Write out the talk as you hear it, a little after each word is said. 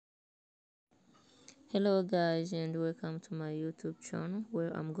Hello guys, and welcome to my YouTube channel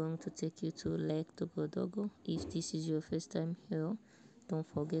where I'm going to take you to Lake Dogodogo. If this is your first time here, don't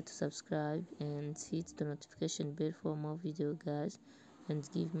forget to subscribe and hit the notification bell for more video guys, and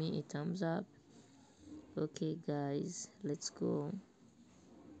give me a thumbs up. Okay guys, let's go.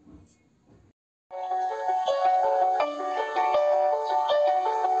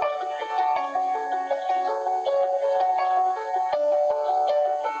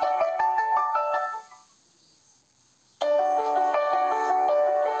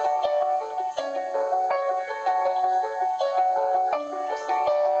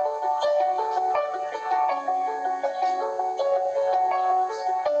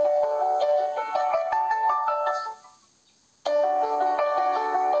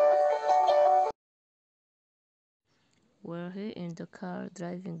 We're here in the car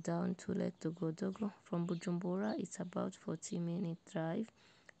driving down to Lake Dogodogo. From Bujumbura, it's about 40-minute drive.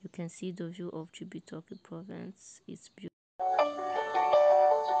 You can see the view of Cibitoke province. It's beautiful.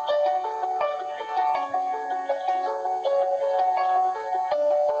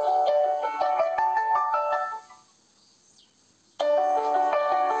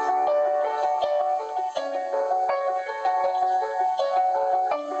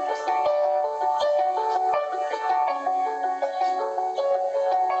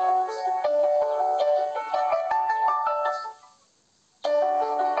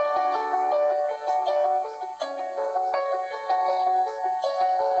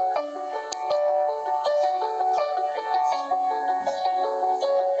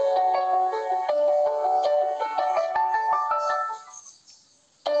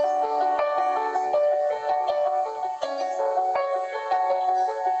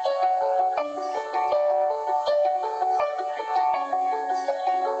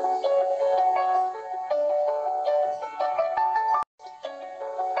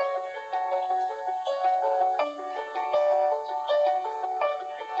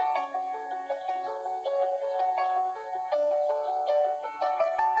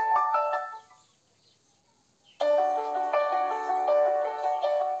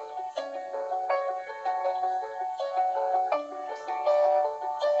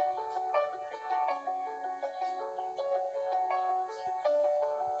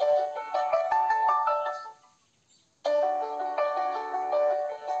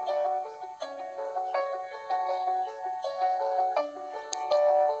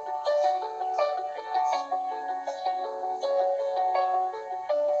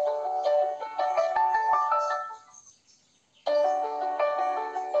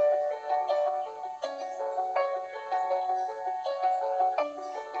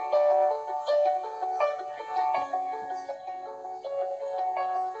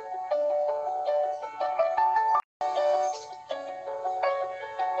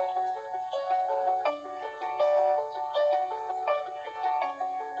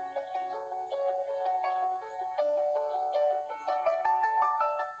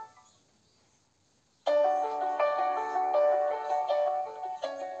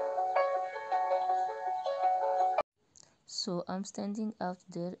 So I'm standing out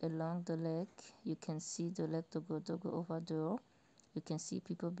there along the lake. You can see the lake Dogodogo over there. You can see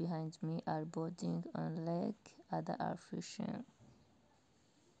people behind me are boarding on lake, others are fishing.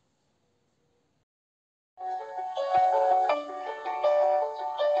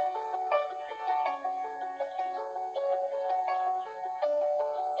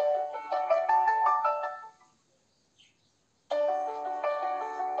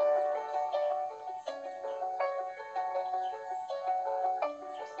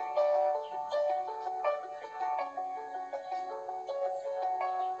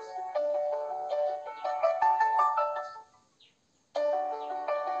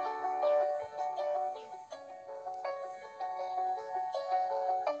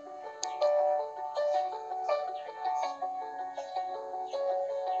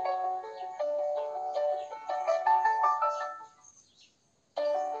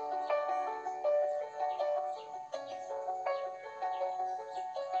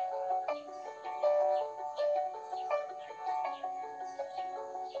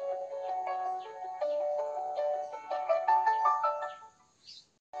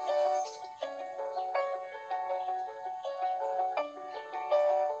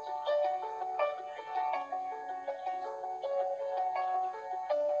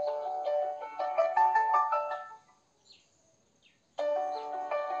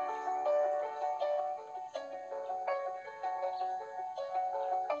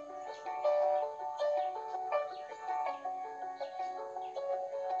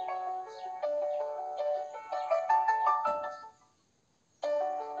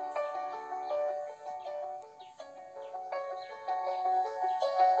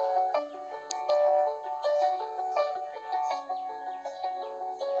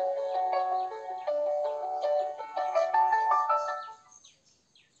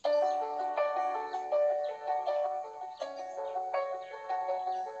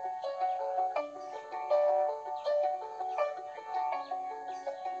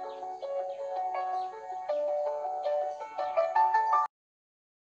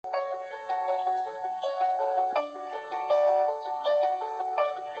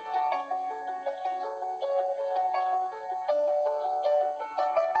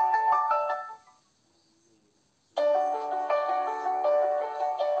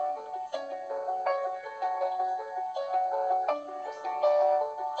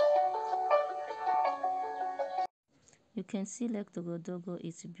 You can see Lake Dogodogo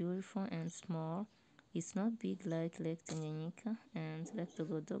is beautiful and small. It's not big like Lake Tanganyika, and Lake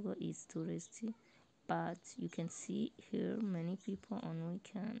Dogodogo is touristy, but you can see here many people on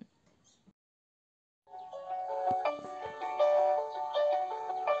weekend.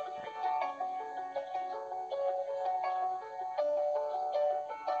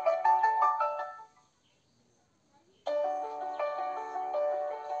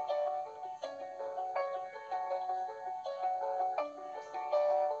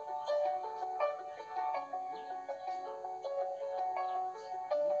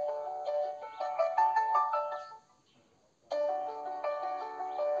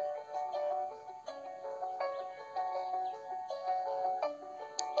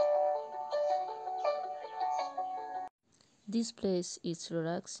 This place is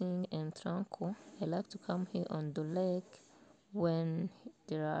relaxing and tranquil. I like to come here on the lake when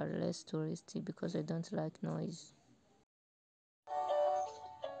there are less tourists because I don't like noise.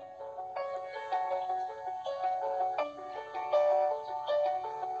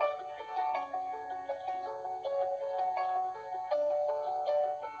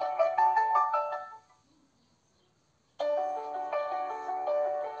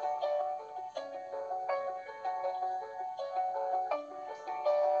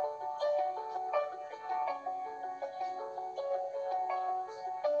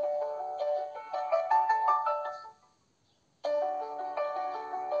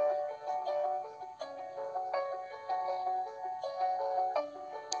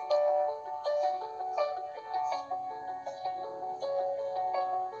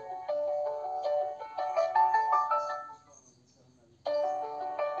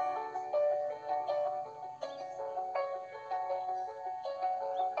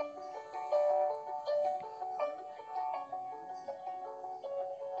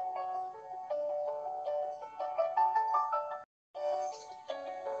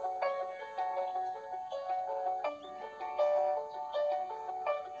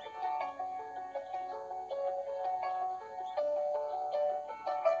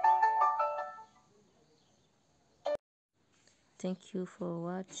 Thank you for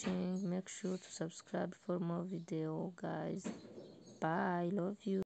watching. Make sure to subscribe for more video, guys. Bye. Love you.